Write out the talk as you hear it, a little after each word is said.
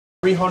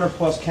300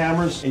 plus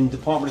cameras in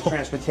Department of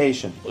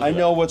Transportation. I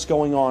know what's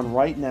going on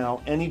right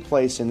now, any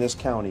place in this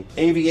county.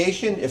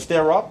 Aviation, if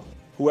they're up,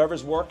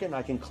 whoever's working,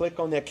 I can click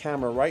on their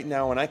camera right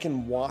now and I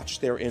can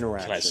watch their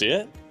interaction. Can I see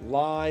it?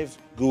 Live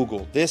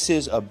Google. This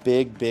is a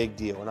big, big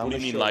deal. And what do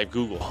you mean live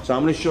Google? So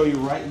I'm going to show you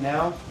right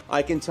now.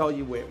 I can tell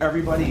you where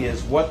everybody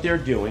is, what they're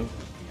doing,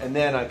 and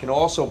then I can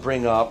also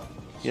bring up,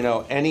 you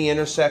know, any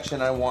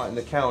intersection I want in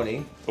the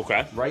county.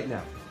 Okay. Right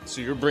now. So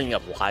you're bringing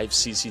up live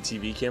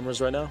CCTV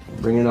cameras right now?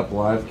 Bringing up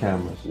live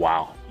cameras.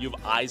 Wow. You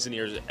have eyes and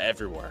ears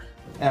everywhere.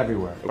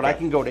 Everywhere. Okay. But I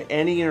can go to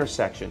any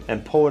intersection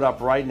and pull it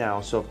up right now.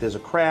 So if there's a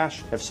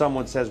crash, if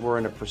someone says we're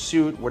in a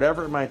pursuit,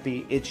 whatever it might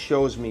be, it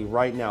shows me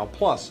right now.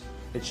 Plus,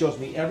 it shows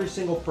me every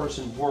single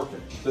person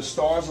working. The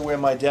stars are where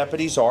my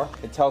deputies are.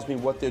 It tells me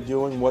what they're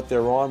doing, what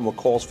they're on, what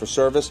calls for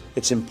service.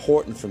 It's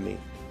important for me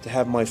to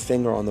have my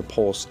finger on the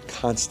pulse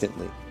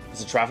constantly.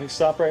 It's a traffic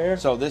stop right here?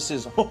 So this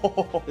is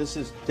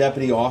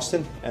Deputy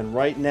Austin, and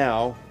right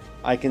now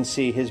I can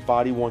see his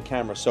body-worn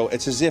camera. So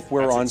it's as if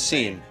we're on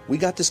scene. We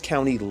got this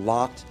county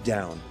locked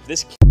down.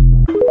 This